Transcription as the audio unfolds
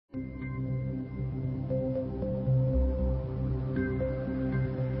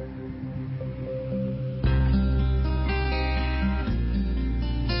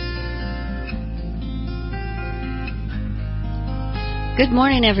Good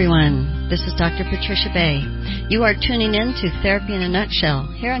morning, everyone. This is Dr. Patricia Bay. You are tuning in to Therapy in a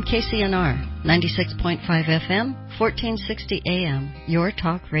Nutshell here on KCNR 96.5 FM, 1460 AM, your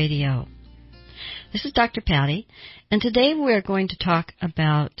talk radio. This is Dr. Patty, and today we're going to talk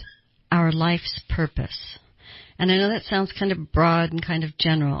about our life's purpose. And I know that sounds kind of broad and kind of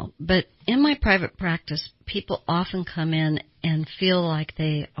general, but in my private practice, people often come in and feel like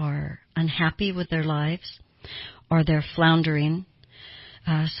they are unhappy with their lives, or they're floundering.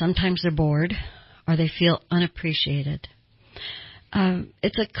 Sometimes they're bored, or they feel unappreciated.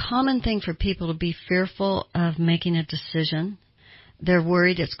 It's a common thing for people to be fearful of making a decision. They're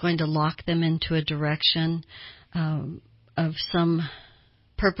worried it's going to lock them into a direction of some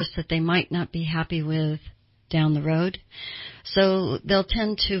purpose that they might not be happy with down the road. So they'll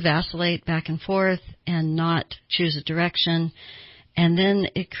tend to vacillate back and forth and not choose a direction, and then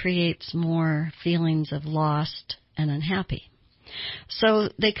it creates more feelings of lost and unhappy. So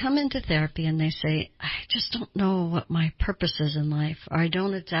they come into therapy and they say, I just don't know what my purpose is in life, or I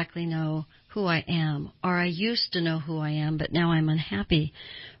don't exactly know who I am, or I used to know who I am, but now I'm unhappy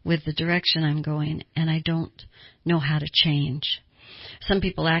with the direction I'm going, and I don't know how to change. Some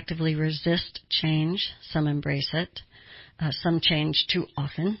people actively resist change. Some embrace it. Some change too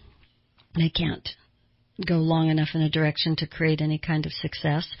often. They can't go long enough in a direction to create any kind of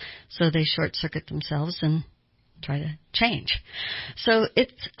success, so they short-circuit themselves and try to change. So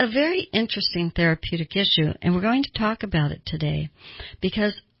it's a very interesting therapeutic issue, and we're going to talk about it today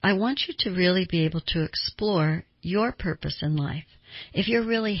because I want you to really be able to explore your purpose in life. If you're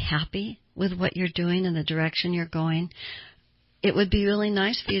really happy with what you're doing and the direction you're going, it would be really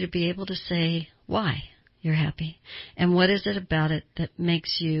nice for you to be able to say why you're happy and what is it about it that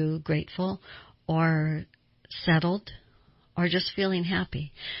makes you grateful or settled or just feeling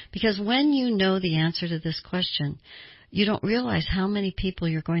happy. Because when you know the answer to this question, you don't realize how many people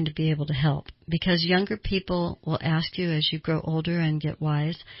you're going to be able to help. Because younger people will ask you as you grow older and get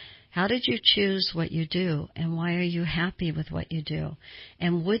wise, how did you choose what you do? And why are you happy with what you do?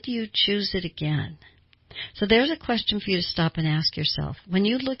 And would you choose it again? So there's a question for you to stop and ask yourself. When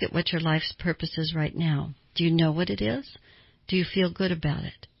you look at what your life's purpose is right now, do you know what it is? Do you feel good about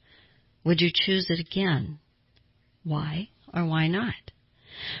it? Would you choose it again? Why or why not?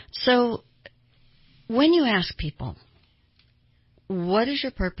 So when you ask people, what is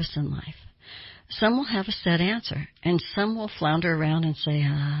your purpose in life? Some will have a set answer, and some will flounder around and say,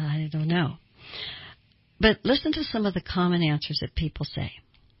 I don't know. But listen to some of the common answers that people say.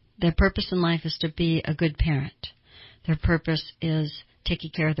 Their purpose in life is to be a good parent. Their purpose is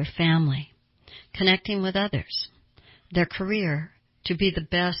taking care of their family, connecting with others. Their career, to be the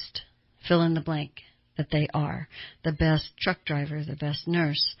best fill in the blank that they are, the best truck driver, the best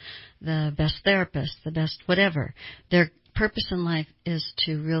nurse, the best therapist, the best whatever. Their purpose in life is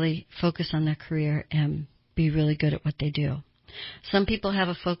to really focus on their career and be really good at what they do. Some people have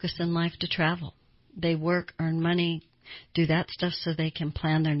a focus in life to travel. They work, earn money, do that stuff so they can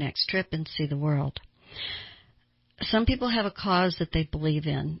plan their next trip and see the world. Some people have a cause that they believe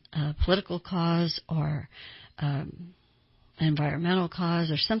in, a political cause or environmental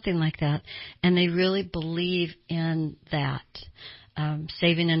cause or something like that, and they really believe in that,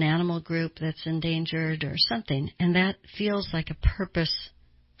 saving an animal group that's endangered or something, and that feels like a purpose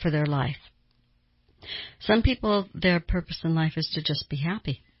for their life. Some people, their purpose in life is to just be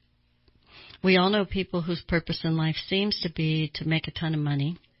happy. We all know people whose purpose in life seems to be to make a ton of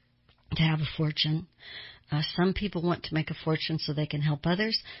money, to have a fortune. Some people want to make a fortune so they can help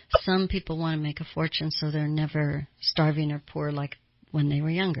others. Some people want to make a fortune so they're never starving or poor like when they were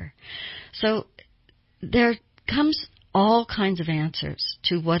younger. So there comes all kinds of answers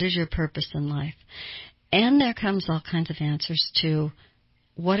to what is your purpose in life. And there comes all kinds of answers to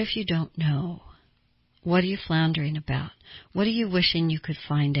what if you don't know? What are you floundering about? What are you wishing you could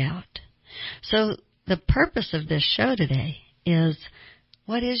find out? So the purpose of this show today is,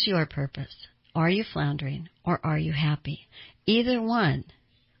 what is your purpose? Are you floundering or are you happy? Either one.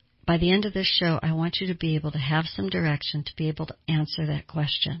 By the end of this show, I want you to be able to have some direction to be able to answer that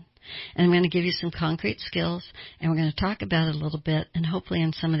question. And I'm going to give you some concrete skills, and we're going to talk about it a little bit, and hopefully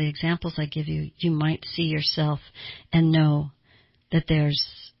in some of the examples I give you, you might see yourself and know that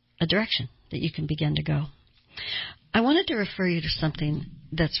there's a direction that you can begin to go. I wanted to refer you to something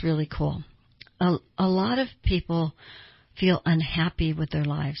that's really cool. A lot of people feel unhappy with their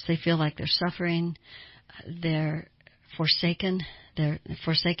lives. They feel like they're suffering. They're forsaken.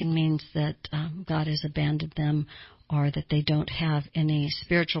 Forsaken means that God has abandoned them, or that they don't have any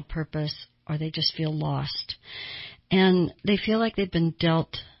spiritual purpose, or they just feel lost. And they feel like they've been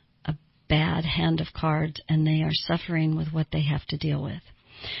dealt a bad hand of cards, and they are suffering with what they have to deal with.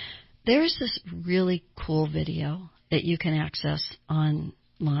 There's this really cool video that you can access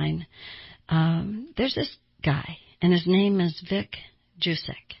online. There's this guy, and his name is Vic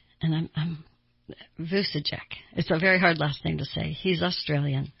Jusek, and I'm Vucejik. It's a very hard last name to say. He's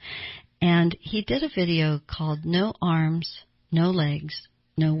Australian. And he did a video called No Arms, No Legs,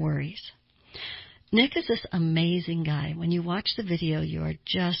 No Worries. Nick is this amazing guy. When you watch the video, you are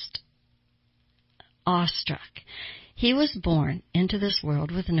just awestruck. He was born into this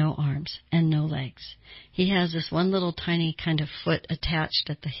world with no arms and no legs. He has this one little tiny kind of foot attached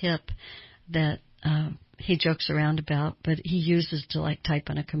at the hip that he jokes around about, but he uses to like type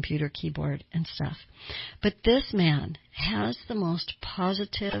on a computer keyboard and stuff. But this man has the most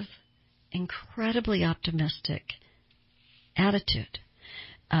positive, incredibly optimistic attitude.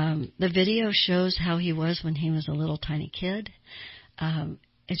 The video shows how he was when he was a little tiny kid.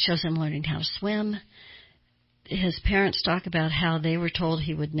 It shows him learning how to swim. His parents talk about how they were told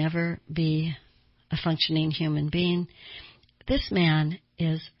he would never be a functioning human being. This man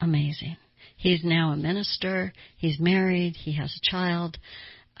is amazing. He's now a minister. He's married. He has a child.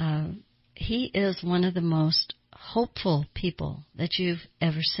 He is one of the most hopeful people that you've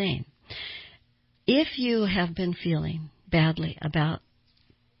ever seen. If you have been feeling badly about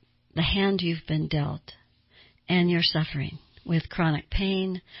the hand you've been dealt and you're suffering with chronic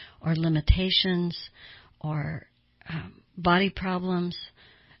pain or limitations or body problems,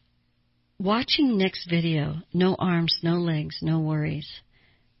 watching Nick's video, No Arms, No Legs, No Worries,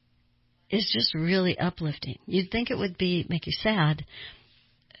 is just really uplifting. You'd think it would make you sad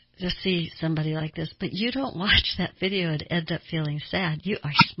to see somebody like this, but you don't watch that video and end up feeling sad. You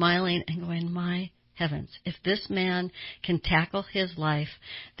are smiling and going, my heavens, if this man can tackle his life,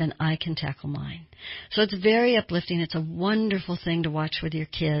 then I can tackle mine. So it's very uplifting. It's a wonderful thing to watch with your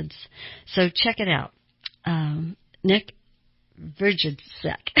kids. So check it out. Nick Vujicic.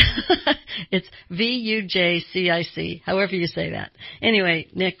 It's Vujcic, however you say that. Anyway,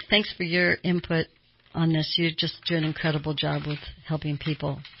 Nick, thanks for your input on this. You just do an incredible job with helping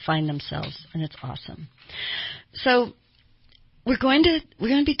people find themselves, and it's awesome. So we're going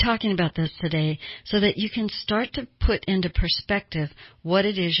to be talking about this today so that you can start to put into perspective what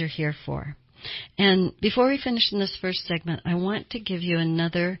it is you're here for. And before we finish in this first segment, I want to give you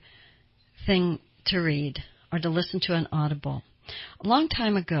another thing to read or to listen to on Audible. A long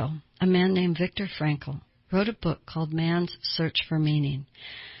time ago, a man named Viktor Frankl wrote a book called Man's Search for Meaning.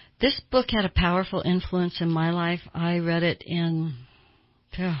 This book had a powerful influence in my life. I read it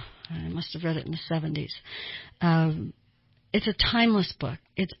I must have read it in the 70s. It's a timeless book.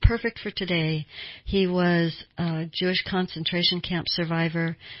 It's perfect for today. He was a Jewish concentration camp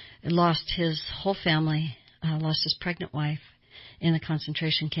survivor, lost his whole family, lost his pregnant wife in the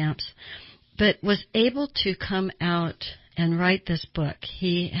concentration camps, but was able to come out and write this book.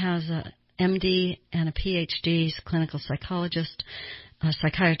 He has a MD and a PhD. He's a clinical psychologist, a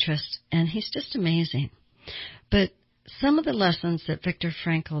psychiatrist, and he's just amazing. But some of the lessons that Viktor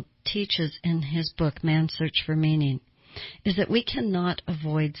Frankl teaches in his book, Man's Search for Meaning, is that we cannot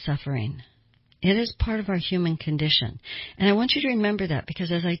avoid suffering. It is part of our human condition. And I want you to remember that,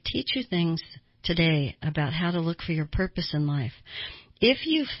 because as I teach you things today about how to look for your purpose in life, if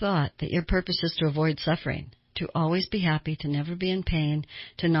you thought that your purpose is to avoid suffering, to always be happy, to never be in pain,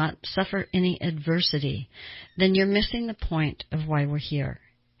 to not suffer any adversity, then you're missing the point of why we're here.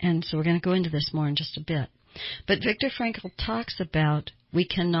 And so we're going to go into this more in just a bit. But Viktor Frankl talks about we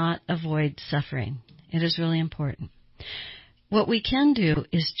cannot avoid suffering. It is really important. What we can do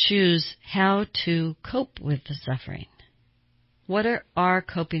is choose how to cope with the suffering. What are our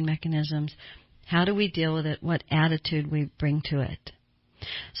coping mechanisms? How do we deal with it? What attitude we bring to it?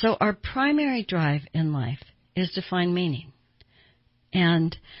 So our primary drive in life is to find meaning.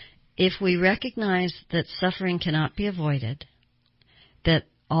 And if we recognize that suffering cannot be avoided, that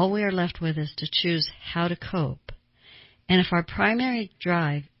all we are left with is to choose how to cope, and if our primary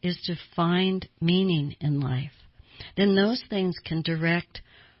drive is to find meaning in life, then those things can direct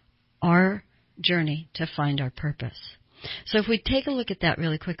our journey to find our purpose. So if we take a look at that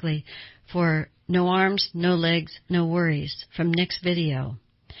really quickly, for No Arms, No Legs, No Worries from Nick's video,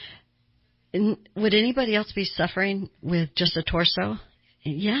 would anybody else be suffering with just a torso?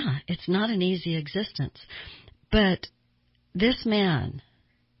 Yeah, it's not an easy existence. But this man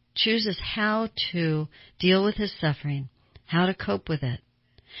chooses how to deal with his suffering, how to cope with it,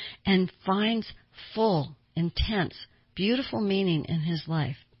 and finds full, intense, beautiful meaning in his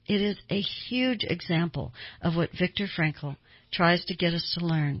life. It is a huge example of what Viktor Frankl tries to get us to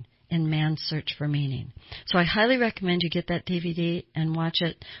learn in Man's Search for Meaning. So I highly recommend you get that DVD and watch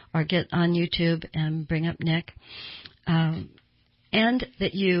it, or get on YouTube and bring up Nick. And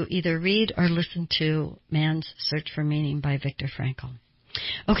that you either read or listen to Man's Search for Meaning by Viktor Frankl.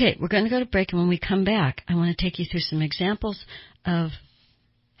 Okay, we're going to go to break, and when we come back, I want to take you through some examples of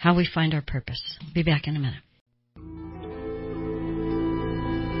how we find our purpose. Be back in a minute.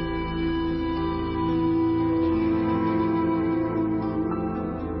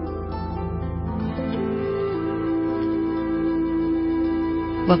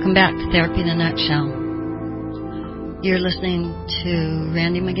 Welcome back to Therapy in a Nutshell. You're listening to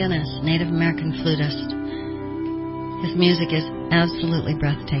Randy McGinnis, Native American flutist. His music is absolutely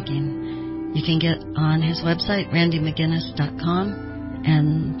breathtaking. You can get on his website, randymcginnis.com,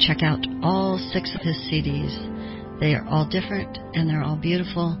 and check out all 6 of his CDs. They are all different, and they're all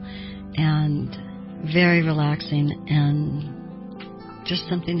beautiful, and very relaxing, and just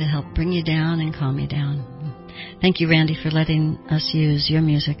something to help bring you down and calm you down. Thank you, Randy, for letting us use your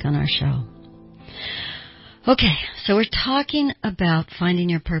music on our show. Okay, so we're talking about finding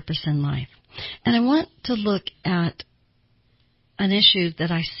your purpose in life. And I want to look at an issue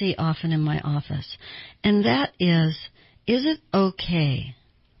that I see often in my office. And that is it okay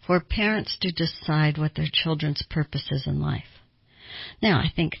for parents to decide what their children's purpose is in life? Now,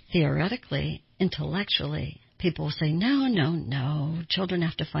 I think theoretically, intellectually, people will say, no. Children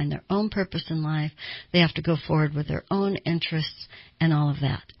have to find their own purpose in life. They have to go forward with their own interests and all of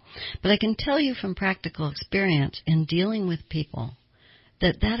that. But I can tell you from practical experience in dealing with people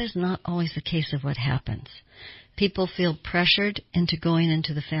that that is not always the case of what happens. People feel pressured into going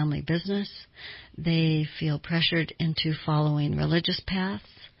into the family business. They feel pressured into following religious paths.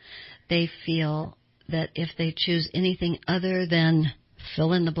 They feel that if they choose anything other than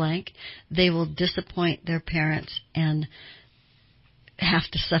fill in the blank, they will disappoint their parents and have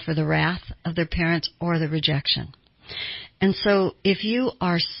to suffer the wrath of their parents or the rejection. And so if you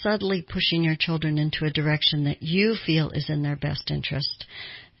are subtly pushing your children into a direction that you feel is in their best interest,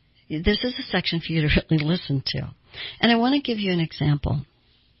 this is a section for you to really listen to. And I want to give you an example.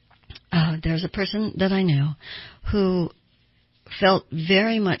 There's a person that I knew who felt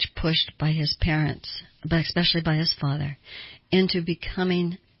very much pushed by his parents, but especially by his father, into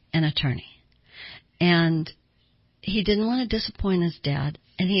becoming an attorney. And he didn't want to disappoint his dad,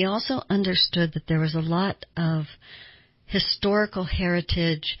 and he also understood that there was a lot of historical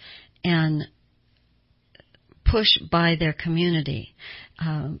heritage and push by their community.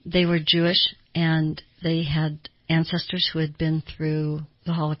 They were Jewish, and they had ancestors who had been through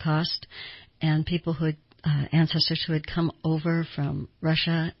the Holocaust, and people who had ancestors who had come over from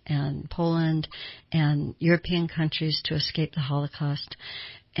Russia and Poland and European countries to escape the Holocaust.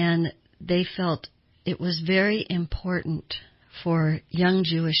 And they felt it was very important for young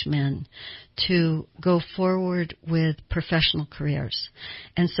Jewish men to go forward with professional careers.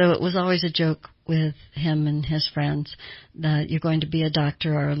 And so it was always a joke with him and his friends that you're going to be a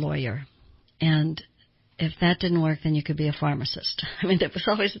doctor or a lawyer. And if that didn't work, then you could be a pharmacist. I mean, it was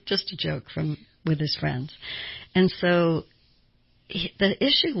always just a joke with his friends. And so the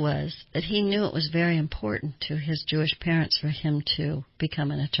issue was that he knew it was very important to his Jewish parents for him to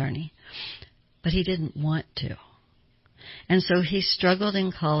become an attorney, but he didn't want to. And so he struggled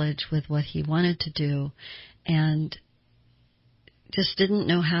in college with what he wanted to do and just didn't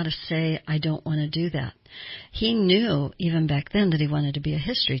know how to say, I don't want to do that. He knew even back then that he wanted to be a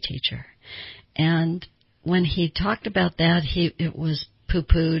history teacher. And when he talked about that, it was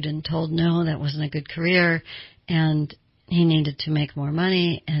poo-pooed and told no, that wasn't a good career, and he needed to make more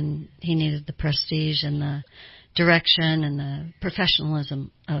money, and he needed the prestige and the direction and the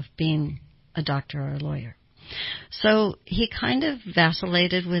professionalism of being a doctor or a lawyer. So he kind of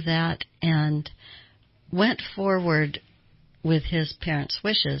vacillated with that and went forward with his parents'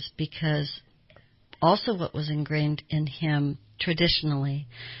 wishes, because also what was ingrained in him traditionally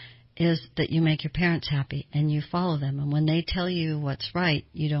is that you make your parents happy and you follow them. And when they tell you what's right,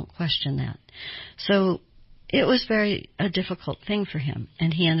 you don't question that. So it was a difficult thing for him.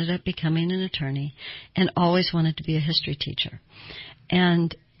 And he ended up becoming an attorney and always wanted to be a history teacher.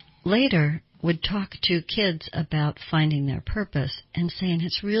 And later would talk to kids about finding their purpose and saying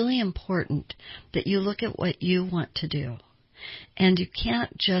it's really important that you look at what you want to do. And you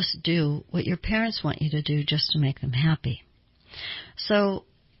can't just do what your parents want you to do just to make them happy. So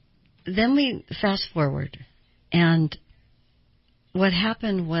then we fast forward, and what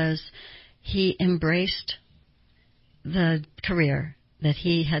happened was he embraced the career that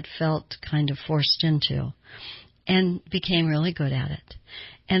he had felt kind of forced into and became really good at it,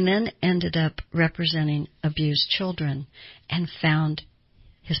 and then ended up representing abused children and found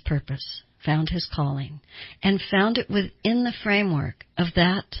his purpose, found his calling, and found it within the framework of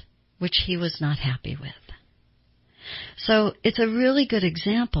that which he was not happy with. So it's a really good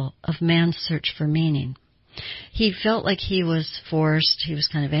example of man's search for meaning. He felt like he was forced. He was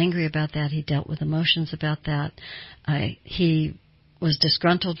kind of angry about that. He dealt with emotions about that. He was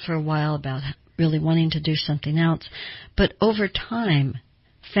disgruntled for a while about really wanting to do something else. But over time,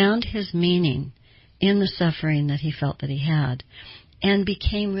 found his meaning in the suffering that he felt that he had and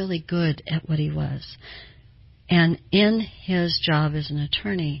became really good at what he was. And in his job as an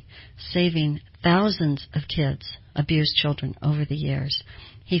attorney, saving thousands of kids, abused children over the years,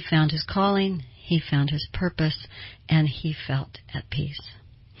 he found his calling, he found his purpose, and he felt at peace.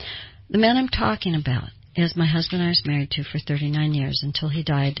 The man I'm talking about is my husband I was married to for 39 years until he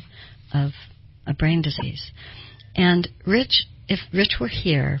died of a brain disease. And Rich, if Rich were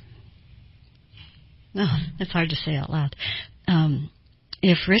here, it's hard to say out loud.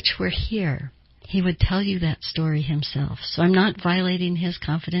 If Rich were here, he would tell you that story himself. So I'm not violating his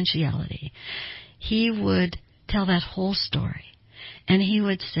confidentiality. He would tell that whole story. And he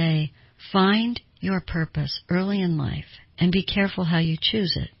would say, find your purpose early in life and be careful how you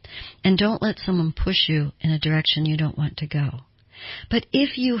choose it. And don't let someone push you in a direction you don't want to go. But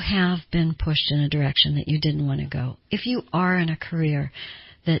if you have been pushed in a direction that you didn't want to go, if you are in a career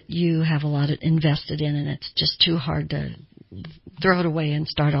that you have a lot invested in and it's just too hard to throw it away and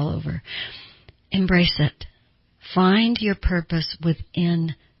start all over, embrace it. Find your purpose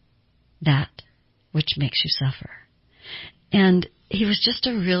within that which makes you suffer. And he was just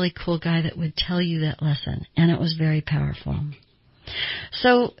a really cool guy that would tell you that lesson, and it was very powerful.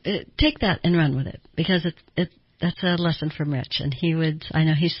 So take that and run with it, because that's a lesson from Rich. And I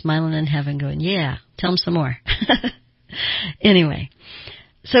know he's smiling in heaven going, yeah, tell him some more. Anyway,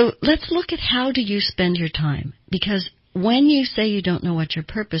 so let's look at how do you spend your time, because when you say you don't know what your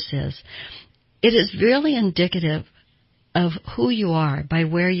purpose is, it is really indicative of who you are by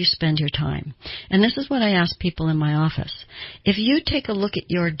where you spend your time. And this is what I ask people in my office. If you take a look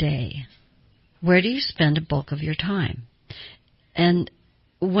at your day, where do you spend a bulk of your time? And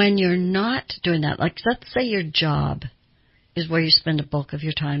when you're not doing that, like let's say your job is where you spend a bulk of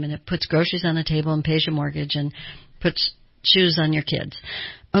your time and it puts groceries on the table and pays your mortgage and puts shoes on your kids.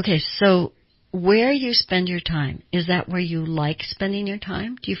 Okay, so where you spend your time, is that where you like spending your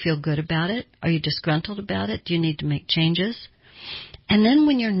time? Do you feel good about it? Are you disgruntled about it? Do you need to make changes? And then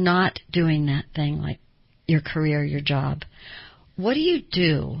when you're not doing that thing, like your career, your job, what do you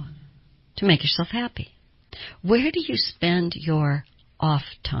do to make yourself happy? Where do you spend your off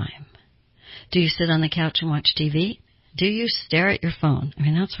time? Do you sit on the couch and watch TV? Do you stare at your phone? I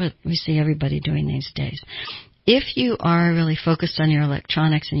mean, that's what we see everybody doing these days. If you are really focused on your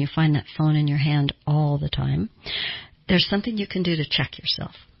electronics and you find that phone in your hand all the time, there's something you can do to check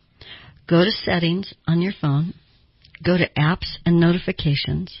yourself. Go to settings on your phone, go to apps and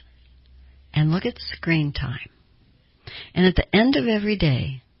notifications, and look at screen time. And at the end of every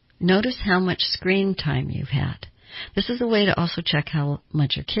day, notice how much screen time you've had. This is a way to also check how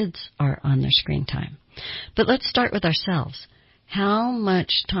much your kids are on their screen time. But let's start with ourselves. How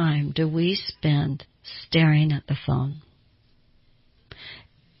much time do we spend staring at the phone?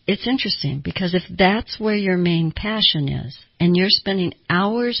 It's interesting, because if that's where your main passion is, and you're spending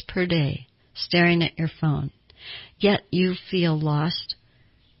hours per day staring at your phone, yet you feel lost,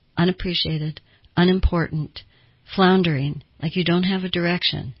 unappreciated, unimportant, floundering, like you don't have a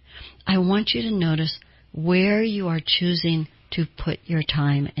direction, I want you to notice where you are choosing to put your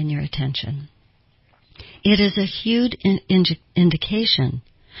time and your attention. It is a huge indication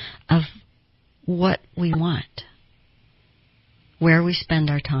of what we want, where we spend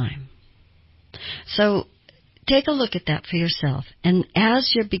our time. So take a look at that for yourself. And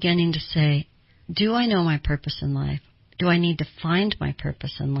as you're beginning to say, do I know my purpose in life? Do I need to find my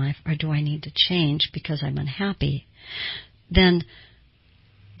purpose in life? Or do I need to change because I'm unhappy? Then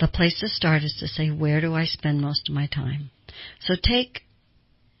the place to start is to say, where do I spend most of my time? So take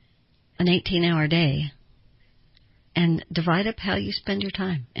an 18-hour day and divide up how you spend your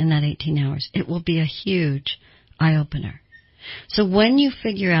time in that 18 hours. It will be a huge eye-opener. So when you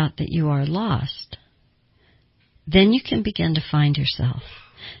figure out that you are lost, then you can begin to find yourself.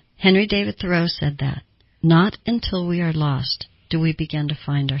 Henry David Thoreau said that. Not until we are lost do we begin to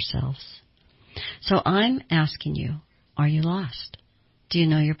find ourselves. So I'm asking you, are you lost? Do you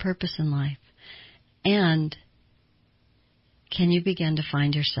know your purpose in life? And can you begin to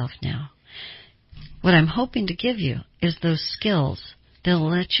find yourself now? What I'm hoping to give you is those skills that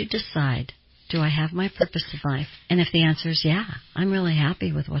will let you decide, do I have my purpose in life? And if the answer is yeah, I'm really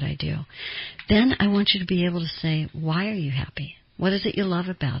happy with what I do, then I want you to be able to say, why are you happy? What is it you love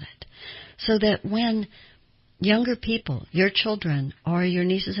about it? So that when younger people, your children or your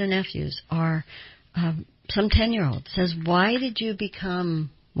nieces or nephews or some 10-year-old says, why did you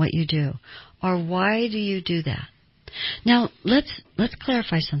become what you do? Or why do you do that? Now, let's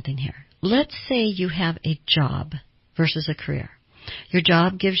clarify something here. Let's say you have a job versus a career. Your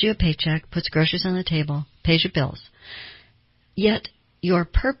job gives you a paycheck, puts groceries on the table, pays your bills. Yet your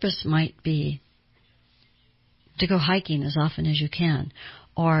purpose might be to go hiking as often as you can,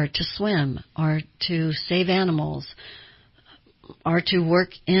 or to swim, or to save animals, or to work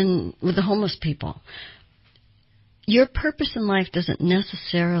with the homeless people. Your purpose in life doesn't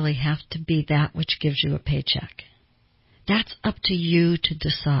necessarily have to be that which gives you a paycheck. That's up to you to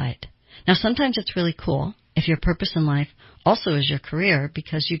decide. Now, sometimes it's really cool if your purpose in life also is your career,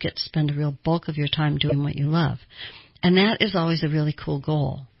 because you get to spend a real bulk of your time doing what you love. And that is always a really cool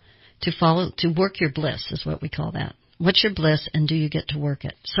goal, to work your bliss is what we call that. What's your bliss, and do you get to work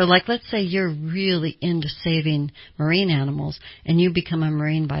it? So, like, let's say you're really into saving marine animals, and you become a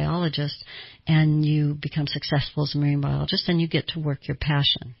marine biologist, and you become successful as a marine biologist, and you get to work your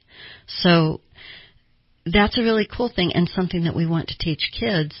passion. So that's a really cool thing, and something that we want to teach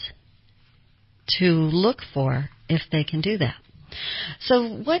kids to look for if they can do that. So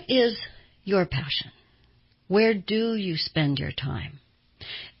what is your passion? Where do you spend your time?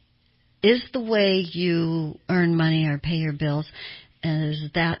 Is the way you earn money or pay your bills, is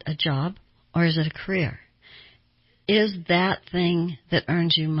that a job or is it a career? Is that thing that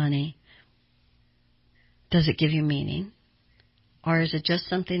earns you money, does it give you meaning? Or is it just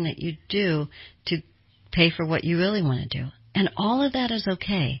something that you do to pay for what you really want to do? And all of that is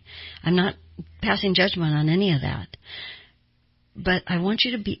okay. I'm not passing judgment on any of that. But I want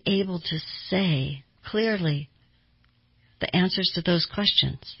you to be able to say clearly the answers to those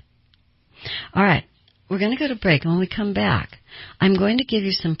questions. All right, we're going to go to break. And when we come back, I'm going to give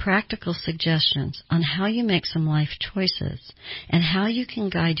you some practical suggestions on how you make some life choices and how you can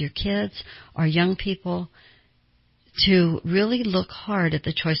guide your kids or young people to really look hard at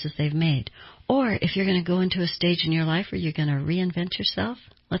the choices they've made. Or if you're going to go into a stage in your life where you're going to reinvent yourself,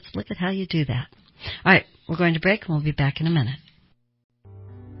 let's look at how you do that. All right, we're going to break, and we'll be back in a minute.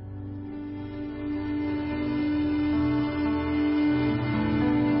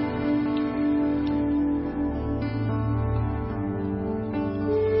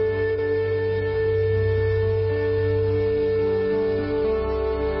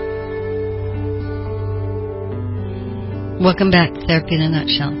 Welcome back to Therapy in a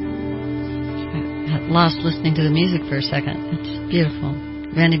Nutshell. I got lost listening to the music for a second. It's beautiful.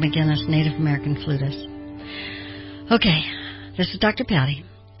 Randy McGinnis, Native American flutist. Okay, this is Dr. Patty,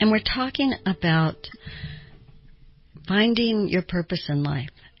 and we're talking about finding your purpose in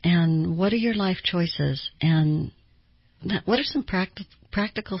life, and what are your life choices, and what are some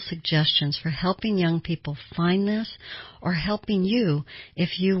practical suggestions for helping young people find this, or helping you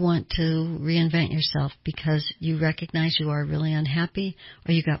if you want to reinvent yourself because you recognize you are really unhappy,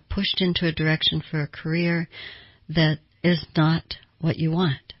 or you got pushed into a direction for a career that is not what you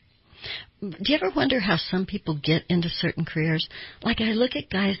want. Do you ever wonder how some people get into certain careers? Like, I look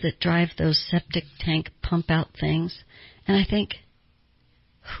at guys that drive those septic tank pump out things, and I think,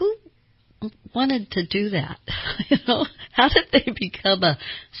 who wanted to do that? You know, how did they become a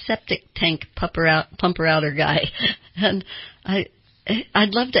septic tank pumper outer guy? And I'd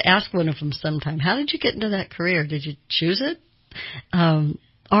love to ask one of them sometime. How did you get into that career? Did you choose it?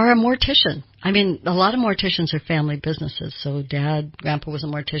 Or a mortician. I mean, a lot of morticians are family businesses. So grandpa was a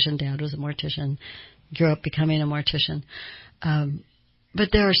mortician, dad was a mortician, grew up becoming a mortician. But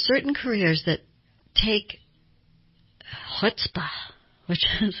there are certain careers that take chutzpah, which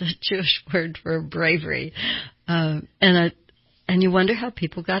is a Jewish word for bravery. And you wonder how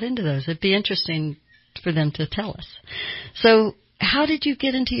people got into those. It'd be interesting for them to tell us. So how did you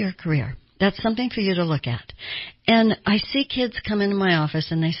get into your career? That's something for you to look at. And I see kids come into my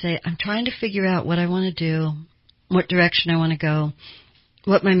office and they say, I'm trying to figure out what I want to do, what direction I want to go,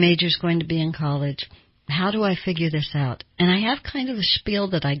 what my major's going to be in college. How do I figure this out? And I have kind of a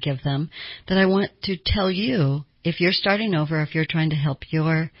spiel that I give them that I want to tell you if you're starting over, if you're trying to help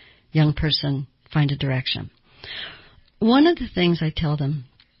your young person find a direction. One of the things I tell them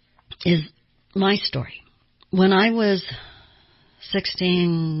is my story. When I was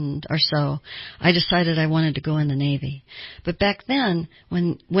 16 or so, I decided I wanted to go in the Navy. But back then,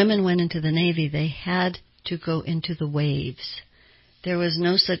 when women went into the Navy, they had to go into the waves. There was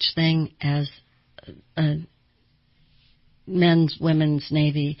no such thing as a women's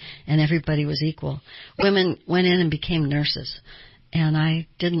Navy, and everybody was equal. Women went in and became nurses. And I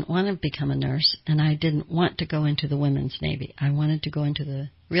didn't want to become a nurse, and I didn't want to go into the women's Navy. I wanted to go into the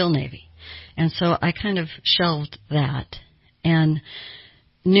real Navy. And so I kind of shelved that and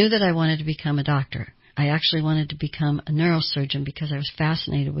knew that I wanted to become a doctor. I actually wanted to become a neurosurgeon because I was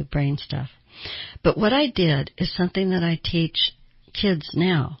fascinated with brain stuff. But what I did is something that I teach kids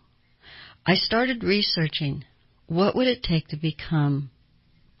now. I started researching what would it take to become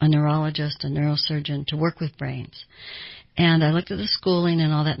a neurologist, a neurosurgeon, to work with brains. And I looked at the schooling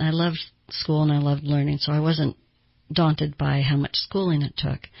and all that, and I loved school and I loved learning, so I wasn't daunted by how much schooling it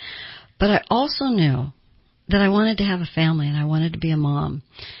took. But I also knew that I wanted to have a family and I wanted to be a mom.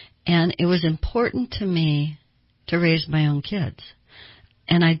 And it was important to me to raise my own kids.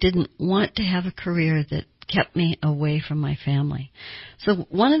 And I didn't want to have a career that kept me away from my family. So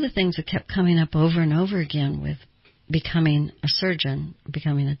one of the things that kept coming up over and over again with becoming a surgeon,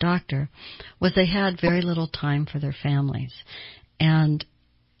 becoming a doctor, was they had very little time for their families. And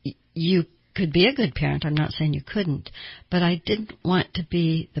you could be a good parent, I'm not saying you couldn't, but I didn't want to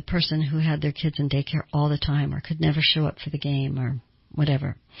be the person who had their kids in daycare all the time or could never show up for the game or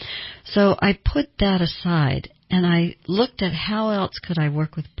whatever. So I put that aside and I looked at how else could I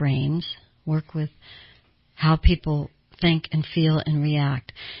work with brains, work with how people think and feel and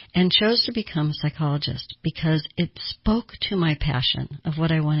react, and chose to become a psychologist because it spoke to my passion of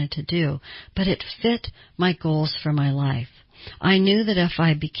what I wanted to do, but it fit my goals for my life. I knew that if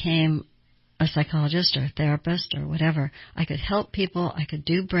I became a psychologist or a therapist or whatever, I could help people, I could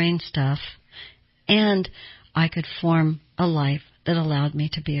do brain stuff, and I could form a life that allowed me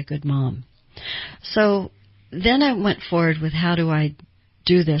to be a good mom. So then I went forward with how do I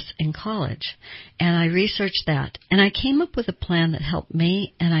do this in college, and I researched that, and I came up with a plan that helped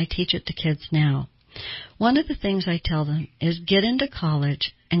me, and I teach it to kids now. One of the things I tell them is get into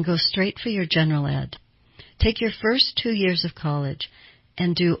college and go straight for your general ed. Take your first 2 years of college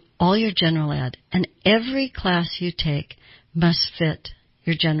and do all your general ed, and every class you take must fit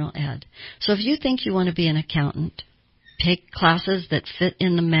your general ed. So if you think you want to be an accountant, take classes that fit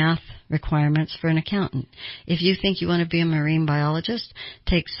in the math requirements for an accountant. If you think you want to be a marine biologist,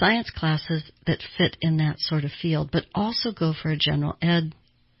 take science classes that fit in that sort of field, but also go for a general ed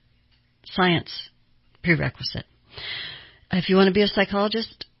science prerequisite. If you want to be a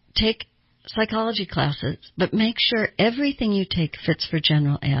psychologist, take psychology classes, but make sure everything you take fits for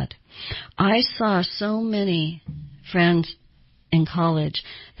general ed. I saw so many friends in college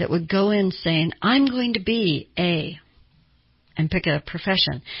that would go in saying, I'm going to be a, and pick a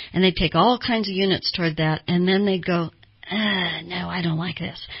profession. And they'd take all kinds of units toward that, and then they'd go, no, I don't like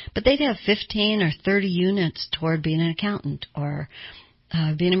this. But they'd have 15 or 30 units toward being an accountant or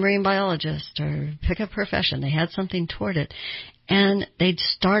being a marine biologist or pick a profession. They had something toward it. And they'd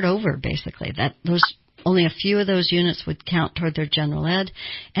start over, basically. Only a few of those units would count toward their general ed,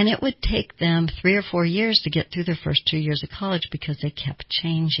 and it would take them 3 or 4 years to get through their first 2 years of college because they kept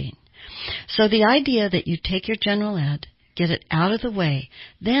changing. So the idea that you take your general ed, get it out of the way,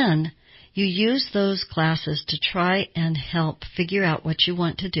 then you use those classes to try and help figure out what you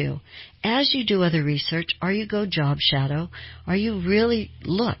want to do. As you do other research, or you go job shadow, or you really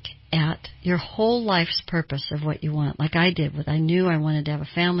look at your whole life's purpose of what you want, like I did. I knew I wanted to have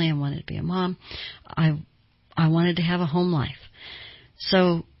a family, I wanted to be a mom, I wanted to have a home life.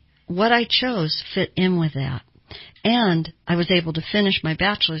 So what I chose fit in with that. And I was able to finish my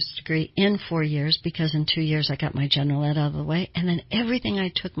bachelor's degree in 4 years because in 2 years I got my general ed out of the way. And then everything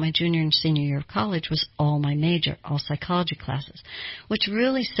I took my junior and senior year of college was all my major, all psychology classes, which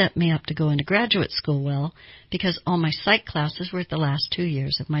really set me up to go into graduate school well because all my psych classes were at the last 2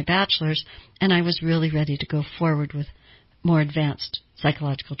 years of my bachelor's, and I was really ready to go forward with more advanced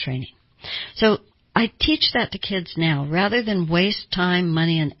psychological training. So I teach that to kids now. Rather than waste time,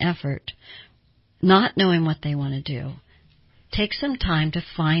 money, and effort not knowing what they want to do, take some time to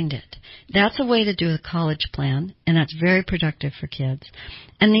find it. That's a way to do a college plan, and that's very productive for kids.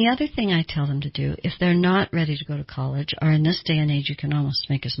 And the other thing I tell them to do, if they're not ready to go to college, or in this day and age you can almost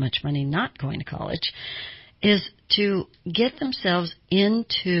make as much money not going to college, is to get themselves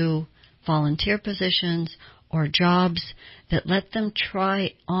into volunteer positions or jobs that let them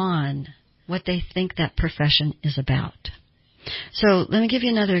try on what they think that profession is about. So let me give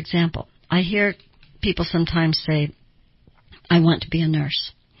you another example. I hear people sometimes say, I want to be a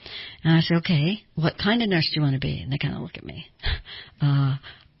nurse. And I say, okay, what kind of nurse do you want to be? And they kind of look at me. I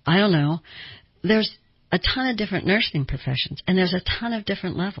don't know. There's a ton of different nursing professions, and there's a ton of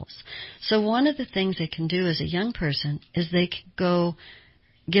different levels. So one of the things they can do as a young person is they can go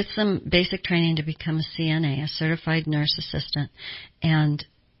get some basic training to become a CNA, a certified nurse assistant, and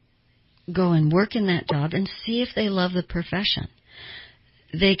go and work in that job and see if they love the profession.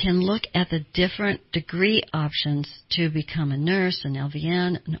 they can look at the different degree options to become a nurse, an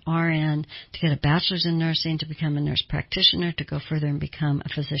LVN, an RN, to get a bachelor's in nursing, to become a nurse practitioner, to go further and become a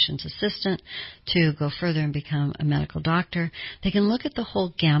physician's assistant, to go further and become a medical doctor. They can look at the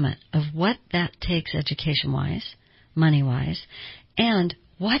whole gamut of what that takes education-wise, money-wise, and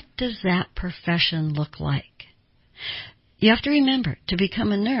what does that profession look like. You have to remember, to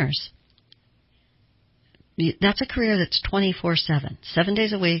become a nurse, that's a career that's 24/7, 7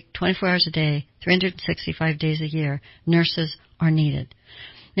 days a week, 24 hours a day, 365 days a year. Nurses are needed.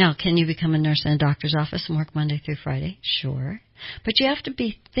 Now, can you become a nurse in a doctor's office and work Monday through Friday? Sure. But you have to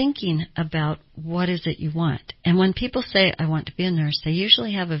be thinking about what is it you want. And when people say, I want to be a nurse, they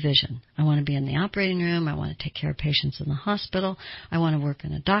usually have a vision. I want to be in the operating room. I want to take care of patients in the hospital. I want to work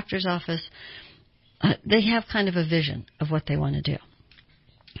in a doctor's office. They have kind of a vision of what they want to do.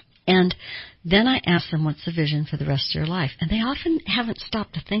 And then I ask them, what's the vision for the rest of your life? And they often haven't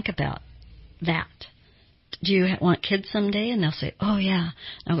stopped to think about that. Do you want kids someday? And they'll say, oh, yeah.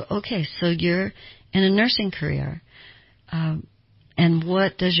 And I'll go, okay, so you're in a nursing career. And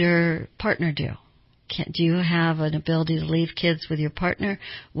what does your partner do? Do you have an ability to leave kids with your partner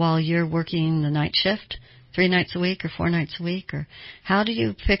while you're working the night shift 3 nights a week or 4 nights a week? Or how do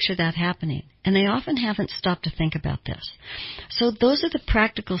you picture that happening? And they often haven't stopped to think about this. So those are the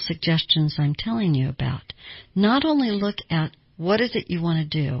practical suggestions I'm telling you about. Not only look at what is it you want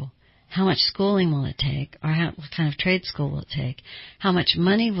to do, how much schooling will it take, or what kind of trade school will it take, how much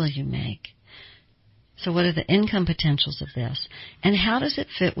money will you make, so what are the income potentials of this, and how does it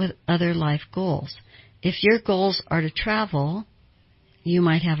fit with other life goals? If your goals are to travel, you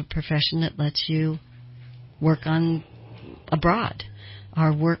might have a profession that lets you work on abroad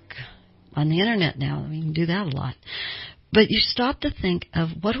or work on the internet now. You can do that a lot. But you stop to think of,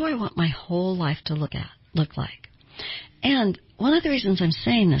 what do I want my whole life to look like? And one of the reasons I'm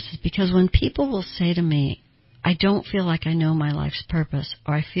saying this is because when people will say to me, I don't feel like I know my life's purpose,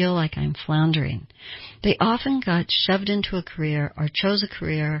 or I feel like I'm floundering, they often got shoved into a career or chose a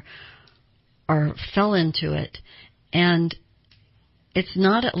career or fell into it, and it's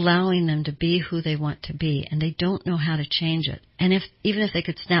not allowing them to be who they want to be, and they don't know how to change it. And even if they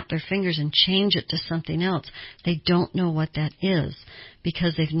could snap their fingers and change it to something else, they don't know what that is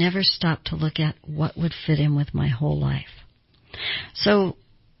because they've never stopped to look at what would fit in with my whole life. So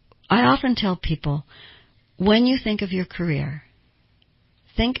I often tell people, when you think of your career,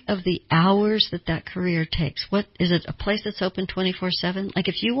 think of the hours that career takes. What is it, a place that's open 24/7? Like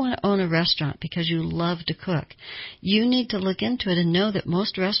if you want to own a restaurant because you love to cook, you need to look into it and know that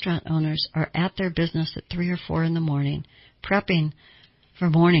most restaurant owners are at their business at 3 or 4 in the morning, prepping for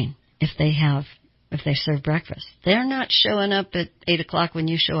morning if they serve breakfast. They're not showing up at 8 o'clock when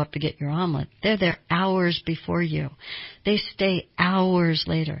you show up to get your omelet. They're there hours before you. They stay hours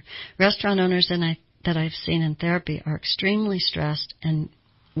later. Restaurant owners that I've seen in therapy are extremely stressed and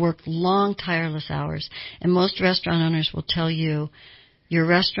work long, tireless hours. And most restaurant owners will tell you your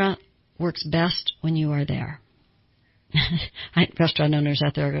restaurant works best when you are there. Restaurant owners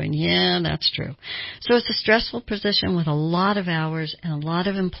out there are going, yeah, that's true. So it's a stressful position with a lot of hours and a lot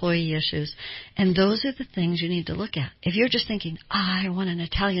of employee issues. And those are the things you need to look at. If you're just thinking, I want an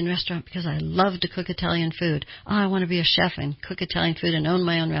Italian restaurant because I love to cook Italian food. I want to be a chef and cook Italian food and own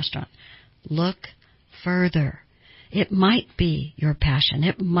my own restaurant. Look further. It might be your passion.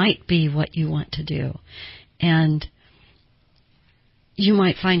 It might be what you want to do. And you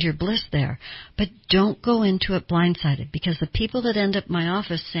might find your bliss there. But don't go into it blindsided, because the people that end up in my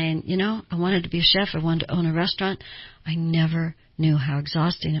office saying, I wanted to be a chef, I wanted to own a restaurant, I never knew how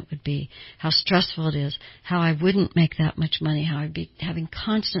exhausting it would be, how stressful it is, how I wouldn't make that much money, how I'd be having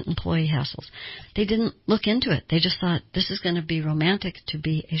constant employee hassles. They didn't look into it. They just thought, this is going to be romantic to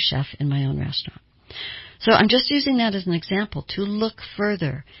be a chef in my own restaurant. So I'm just using that as an example to look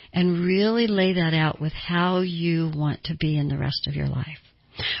further and really lay that out with how you want to be in the rest of your life.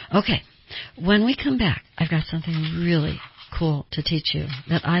 Okay, when we come back, I've got something really cool to teach you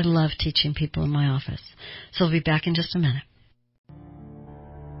that I love teaching people in my office. So I'll be back in just a minute.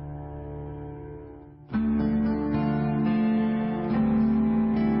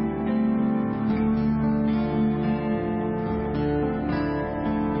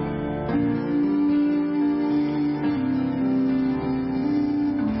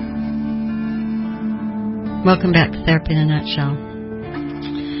 Welcome back to Therapy in a Nutshell.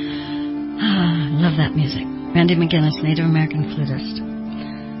 Love that music. Randy McGinnis, Native American flutist.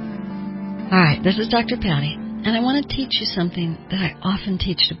 All right, this is Dr. Patty, and I want to teach you something that I often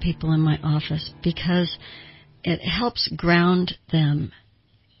teach to people in my office because it helps ground them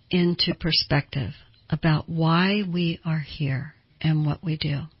into perspective about why we are here and what we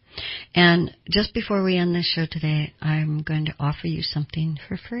do. And just before we end this show today, I'm going to offer you something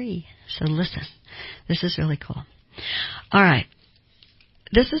for free. So listen, this is really cool. All right.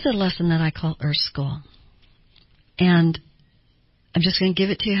 This is a lesson that I call Earth School. And I'm just going to give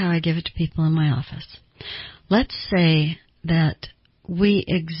it to you how I give it to people in my office. Let's say that we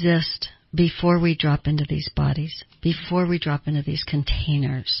exist before we drop into these bodies, before we drop into these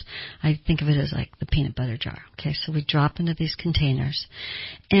containers. I think of it as like the peanut butter jar. Okay, so we drop into these containers,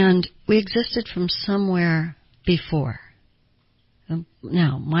 and we existed from somewhere before.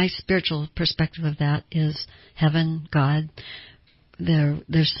 Now, my spiritual perspective of that is heaven, God.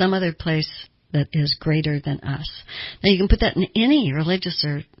 There's some other place that is greater than us. Now, you can put that in any religious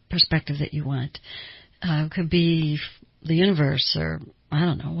or perspective that you want. It could be the universe or I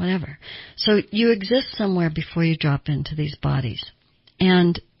don't know, whatever. So you exist somewhere before you drop into these bodies.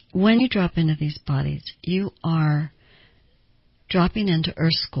 And when you drop into these bodies, you are dropping into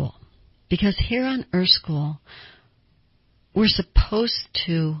Earth School. Because here on Earth School, we're supposed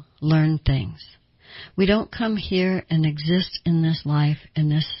to learn things. We don't come here and exist in this life, in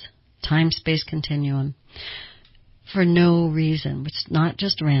this time-space continuum, for no reason. It's not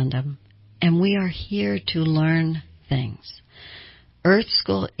just random. And we are here to learn things. Earth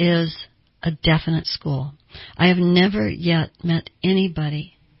School is a definite school. I have never yet met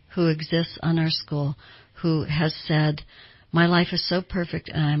anybody who exists on Earth School who has said, my life is so perfect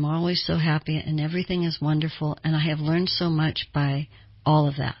and I'm always so happy and everything is wonderful and I have learned so much by all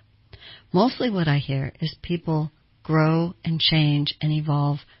of that. Mostly what I hear is people grow and change and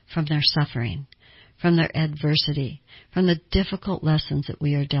evolve from their suffering, from their adversity, from the difficult lessons that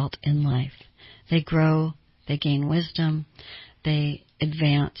we are dealt in life. They grow, they gain wisdom, they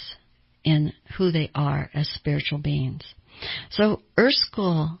advance in who they are as spiritual beings. So Earth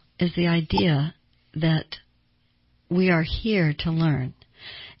School is the idea that we are here to learn.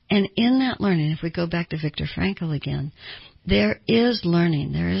 And in that learning, if we go back to Viktor Frankl again, there is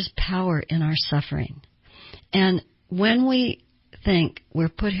learning, there is power in our suffering. And when we think we're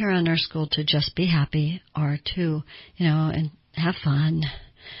put here on Earth School to just be happy or to, and have fun,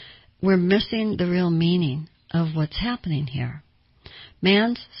 we're missing the real meaning of what's happening here.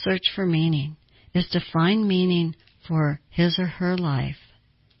 Man's search for meaning is to find meaning for his or her life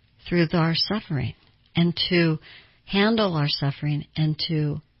through our suffering and to handle our suffering and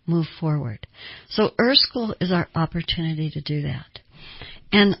to move forward. So Earth School is our opportunity to do that.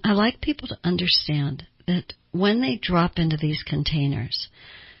 And I like people to understand that when they drop into these containers,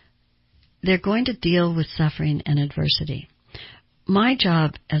 they're going to deal with suffering and adversity. My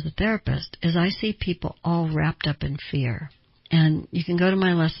job as a therapist is I see people all wrapped up in fear. And you can go to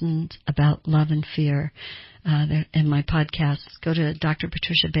my lessons about love and fear in my podcasts. Go to Dr.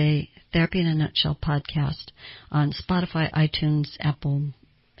 Patricia Bay, Therapy in a Nutshell podcast on Spotify, iTunes, Apple,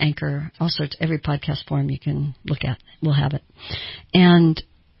 Anchor, all sorts, every podcast form you can look at, we'll have it. And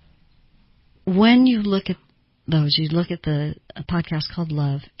when you look at those, you look at a podcast called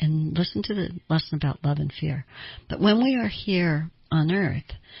Love and listen to the lesson about love and fear. But when we are here on Earth,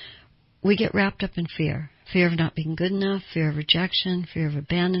 we get wrapped up in fear. Fear of not being good enough, fear of rejection, fear of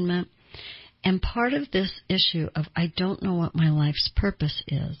abandonment. And part of this issue of I don't know what my life's purpose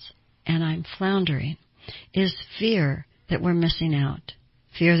is, and I'm floundering, is fear that we're missing out.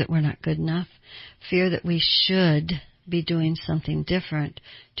 Fear that we're not good enough. Fear that we should be doing something different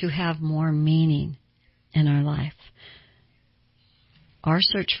to have more meaning in our life. Our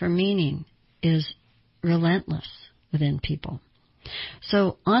search for meaning is relentless within people.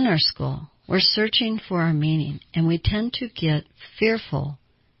 So on Earth School, we're searching for our meaning, and we tend to get fearful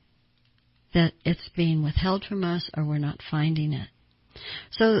that it's being withheld from us or we're not finding it.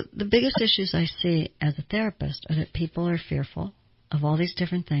 So the biggest issues I see as a therapist are that people are fearful of all these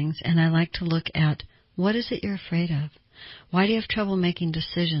different things, and I like to look at what is it you're afraid of? Why do you have trouble making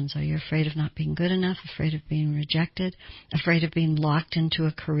decisions? Are you afraid of not being good enough, afraid of being rejected, afraid of being locked into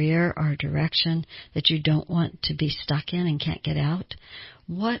a career or a direction that you don't want to be stuck in and can't get out?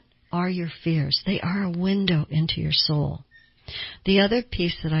 What are your fears? They are a window into your soul. The other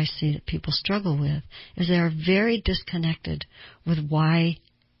piece that I see that people struggle with is they are very disconnected with why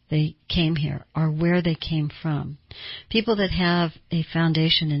they came here or where they came from. People that have a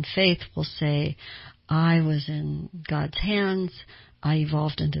foundation in faith will say, I was in God's hands, I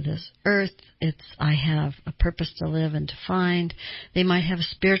evolved into this earth, I have a purpose to live and to find. They might have a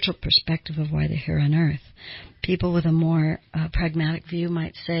spiritual perspective of why they're here on earth. People with a more pragmatic view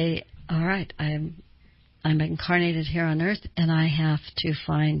might say, all right, I'm incarnated here on earth and I have to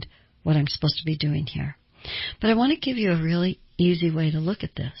find what I'm supposed to be doing here. But I want to give you a really easy way to look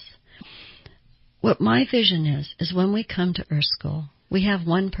at this. what my vision is when we come to Earth School, we have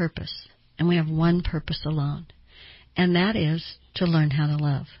one purpose, and we have one purpose alone, and that is to learn how to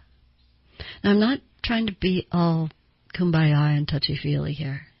love. Now, I'm not trying to be all kumbaya and touchy-feely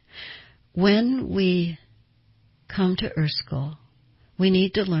here. When we come to Earth School, we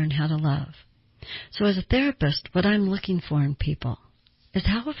need to learn how to love. So as a therapist, what I'm looking for in people is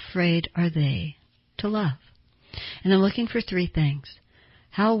how afraid are they to love? And I'm looking for three things.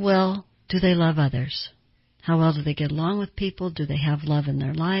 How well do they love others? How well do they get along with people? Do they have love in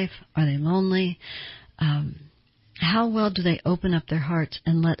their life? Are they lonely? How well do they open up their hearts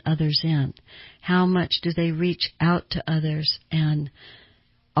and let others in? How much do they reach out to others and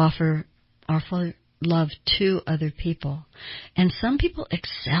offer love to other people? And some people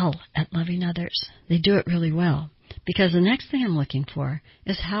excel at loving others. They do it really well. Because the next thing I'm looking for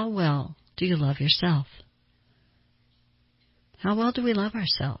is how well do you love yourself? How well do we love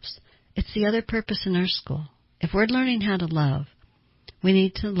ourselves? It's the other purpose in Earth School. If we're learning how to love, we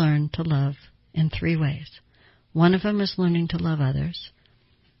need to learn to love in three ways. One of them is learning to love others.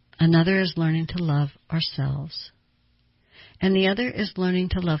 Another is learning to love ourselves. And the other is learning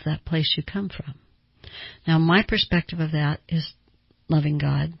to love that place you come from. Now, my perspective of that is loving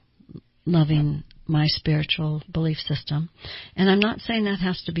God, loving my spiritual belief system. And I'm not saying that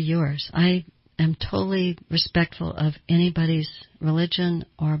has to be yours. I am totally respectful of anybody's religion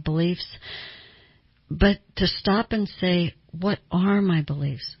or beliefs. But to stop and say, what are my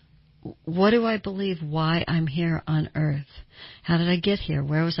beliefs? What do I believe why I'm here on earth? How did I get here?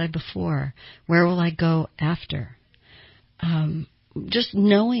 Where was I before? Where will I go after? Just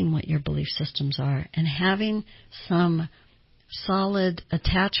knowing what your belief systems are and having some solid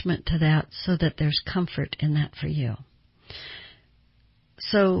attachment to that so that there's comfort in that for you.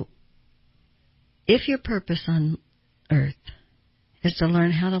 So, if your purpose on earth is to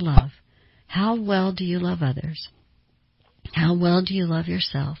learn how to love, how well do you love others? How well do you love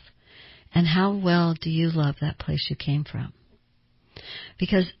yourself? And how well do you love that place you came from?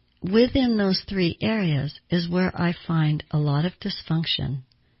 Because within those three areas is where I find a lot of dysfunction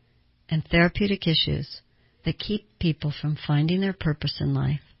and therapeutic issues that keep people from finding their purpose in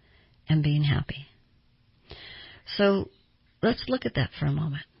life and being happy. So let's look at that for a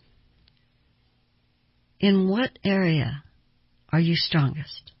moment. In what area are you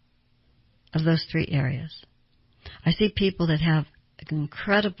strongest of those three areas? I see people that have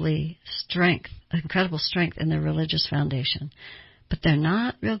incredible strength in their religious foundation, but they're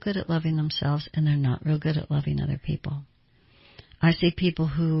not real good at loving themselves and they're not real good at loving other people. I see people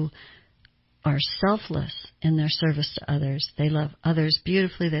who are selfless in their service to others. They love others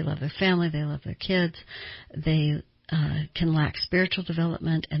beautifully. They love their family. They love their kids. They can lack spiritual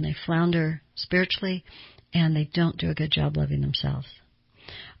development and they flounder spiritually and they don't do a good job loving themselves.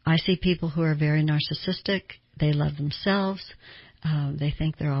 I see people who are very narcissistic. They love themselves. They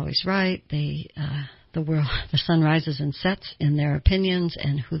think they're always right. The sun rises and sets in their opinions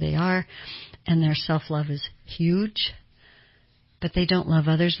and who they are, and their self-love is huge. But they don't love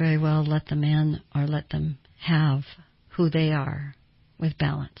others very well, let them in, or let them have who they are with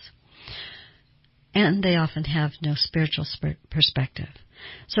balance. And they often have no spiritual perspective.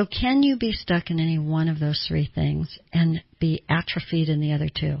 So can you be stuck in any one of those three things and be atrophied in the other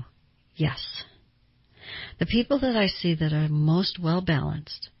two? Yes. The people that I see that are most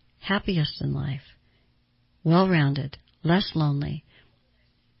well-balanced, happiest in life, well-rounded, less lonely,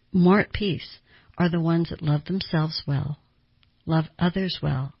 more at peace, are the ones that love themselves well, love others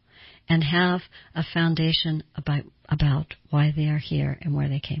well, and have a foundation about why they are here and where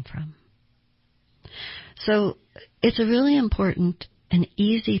they came from. So it's a really important and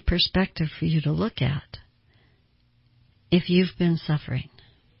easy perspective for you to look at if you've been suffering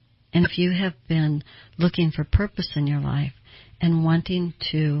and if you have been looking for purpose in your life and wanting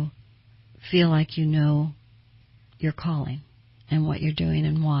to feel like you know your calling and what you're doing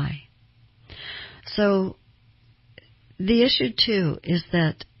and why. So the issue, too, is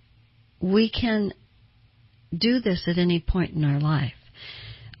that we can do this at any point in our life.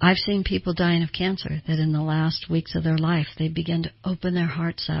 I've seen people dying of cancer that in the last weeks of their life, they begin to open their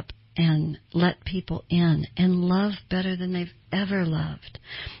hearts up and let people in and love better than they've ever loved.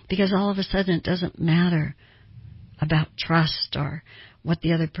 Because all of a sudden it doesn't matter about trust or what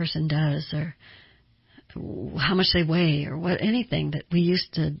the other person does or how much they weigh or what anything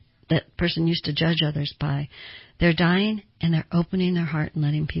that person used to judge others by. They're dying and they're opening their heart and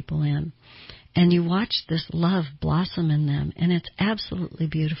letting people in. And you watch this love blossom in them, and it's absolutely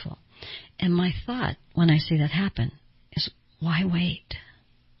beautiful. And my thought when I see that happen is, why wait?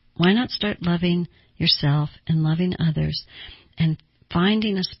 Why not start loving yourself and loving others and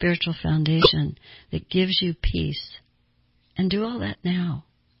finding a spiritual foundation that gives you peace. And do all that now.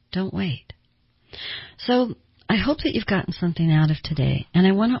 Don't wait. So I hope that you've gotten something out of today, and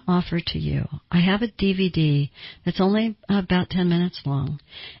I want to offer to you, I have a DVD that's only about 10 minutes long,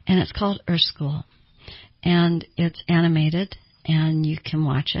 and it's called Earth School, and it's animated, and you can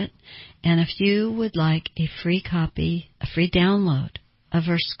watch it, and if you would like a free copy, a free download of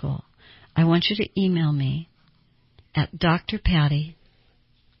Earth School, I want you to email me at Dr. Patty,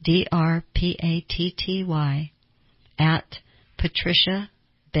 DRPATTY, at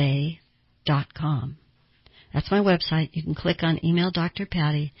patriciabay.com. That's my website. You can click on Email Dr.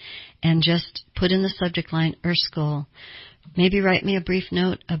 Patty and just put in the subject line Earth School. Maybe write me a brief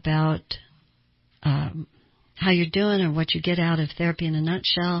note about how you're doing or what you get out of Therapy in a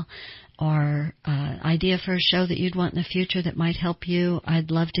Nutshell, or idea for a show that you'd want in the future that might help you. I'd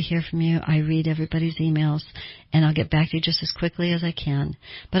love to hear from you. I read everybody's emails, and I'll get back to you just as quickly as I can.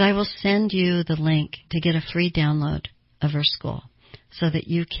 But I will send you the link to get a free download of Earth School so that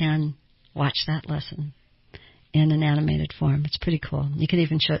you can watch that lesson in an animated form. It's pretty cool. You can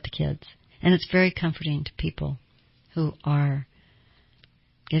even show it to kids. And it's very comforting to people who are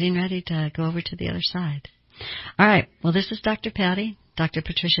getting ready to go over to the other side. All right. Well, this is Dr. Patty, Dr.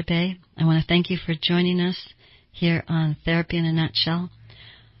 Patricia Bay. I want to thank you for joining us here on Therapy in a Nutshell,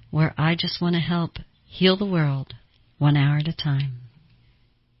 where I just want to help heal the world 1 hour at a time.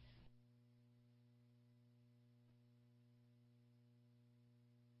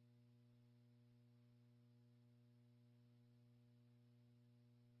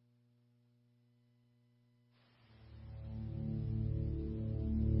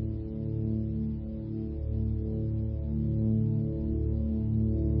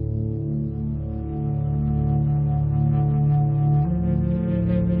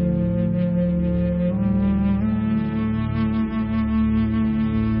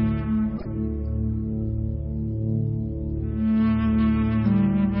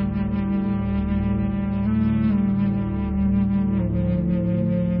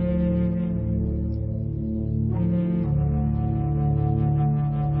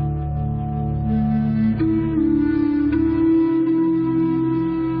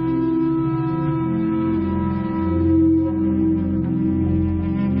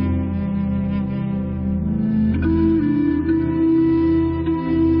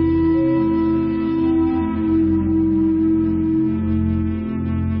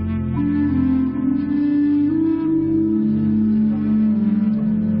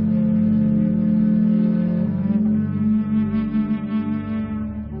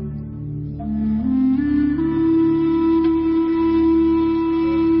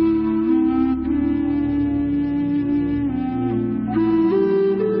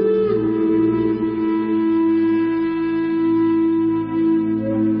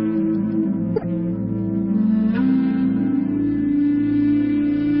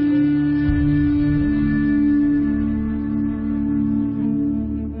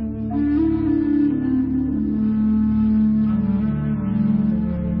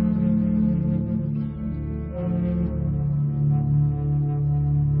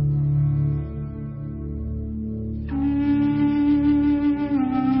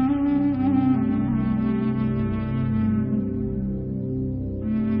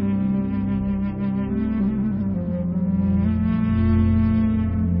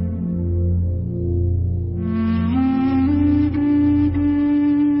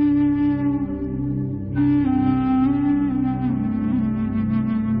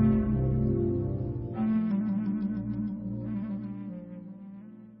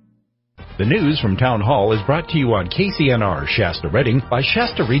 The news from Town Hall is brought to you on KCNR Shasta Redding by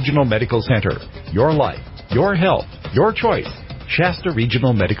Shasta Regional Medical Center. Your life, your health, your choice. Shasta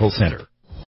Regional Medical Center.